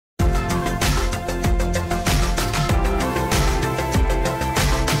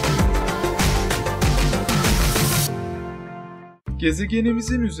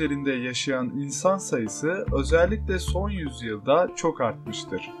Gezegenimizin üzerinde yaşayan insan sayısı özellikle son yüzyılda çok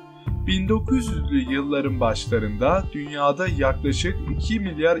artmıştır. 1900'lü yılların başlarında dünyada yaklaşık 2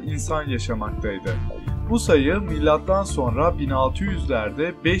 milyar insan yaşamaktaydı. Bu sayı milattan sonra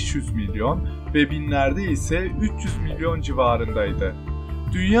 1600'lerde 500 milyon ve binlerde ise 300 milyon civarındaydı.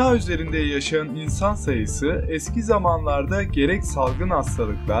 Dünya üzerinde yaşayan insan sayısı eski zamanlarda gerek salgın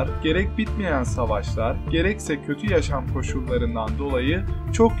hastalıklar, gerek bitmeyen savaşlar, gerekse kötü yaşam koşullarından dolayı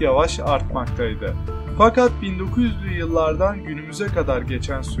çok yavaş artmaktaydı. Fakat 1900'lü yıllardan günümüze kadar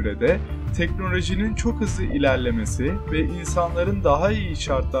geçen sürede teknolojinin çok hızlı ilerlemesi ve insanların daha iyi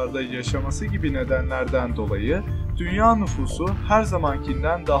şartlarda yaşaması gibi nedenlerden dolayı dünya nüfusu her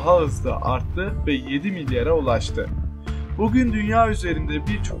zamankinden daha hızlı arttı ve 7 milyara ulaştı. Bugün dünya üzerinde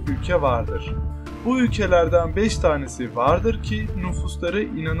birçok ülke vardır. Bu ülkelerden 5 tanesi vardır ki nüfusları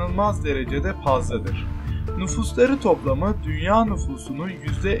inanılmaz derecede fazladır. Nüfusları toplamı dünya nüfusunun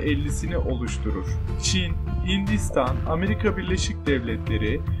 %50'sini oluşturur. Çin, Hindistan, Amerika Birleşik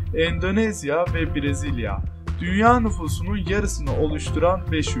Devletleri, Endonezya ve Brezilya, dünya nüfusunun yarısını oluşturan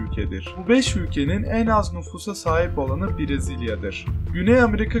 5 ülkedir. Bu 5 ülkenin en az nüfusa sahip olanı Brezilya'dır. Güney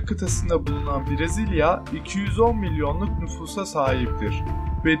Amerika kıtasında bulunan Brezilya 210 milyonluk nüfusa sahiptir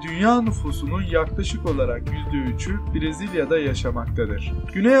ve dünya nüfusunun yaklaşık olarak %3'ü Brezilya'da yaşamaktadır.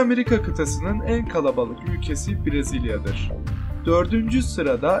 Güney Amerika kıtasının en kalabalık ülkesi Brezilya'dır. 4.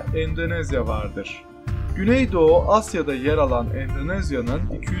 sırada Endonezya vardır. Güneydoğu Asya'da yer alan Endonezya'nın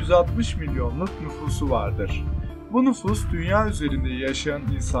 260 milyonluk nüfusu vardır. Bu nüfus dünya üzerinde yaşayan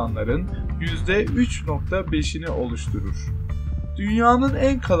insanların %3.5'ini oluşturur. Dünyanın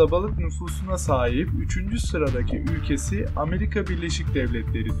en kalabalık nüfusuna sahip 3. sıradaki ülkesi Amerika Birleşik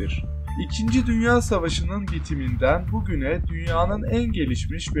Devletleri'dir. İkinci Dünya Savaşı'nın bitiminden bugüne dünyanın en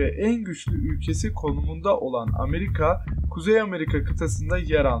gelişmiş ve en güçlü ülkesi konumunda olan Amerika, Kuzey Amerika kıtasında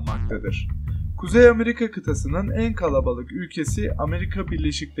yer almaktadır. Kuzey Amerika kıtasının en kalabalık ülkesi Amerika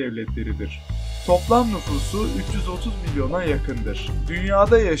Birleşik Devletleri'dir. Toplam nüfusu 330 milyona yakındır.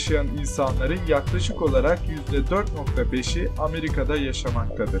 Dünyada yaşayan insanların yaklaşık olarak %4.5'i Amerika'da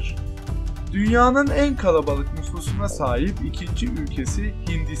yaşamaktadır. Dünyanın en kalabalık nüfusuna sahip ikinci ülkesi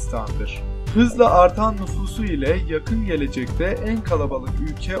Hindistan'dır. Hızla artan nüfusu ile yakın gelecekte en kalabalık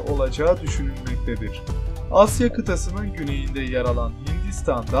ülke olacağı düşünülmektedir. Asya kıtasının güneyinde yer alan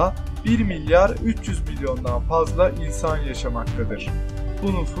Hindistan'da 1 milyar 300 milyondan fazla insan yaşamaktadır.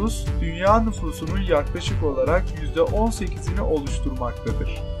 Bu nüfus, dünya nüfusunun yaklaşık olarak %18'ini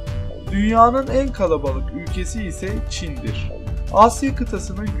oluşturmaktadır. Dünyanın en kalabalık ülkesi ise Çin'dir. Asya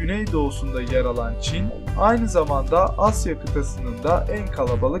kıtasının güneydoğusunda yer alan Çin, aynı zamanda Asya kıtasının da en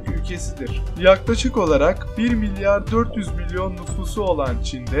kalabalık ülkesidir. Yaklaşık olarak 1 milyar 400 milyon nüfusu olan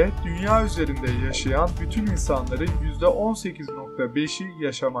Çin'de dünya üzerinde yaşayan bütün insanların %18.5'i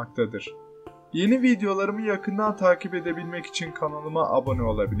yaşamaktadır. Yeni videolarımı yakından takip edebilmek için kanalıma abone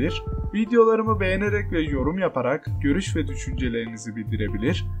olabilir, videolarımı beğenerek ve yorum yaparak görüş ve düşüncelerinizi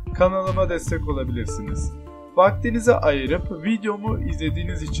bildirebilir, kanalıma destek olabilirsiniz. Vaktinizi ayırıp videomu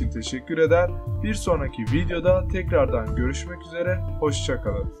izlediğiniz için teşekkür eder. Bir sonraki videoda tekrardan görüşmek üzere, hoşça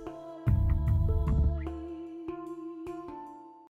kalın.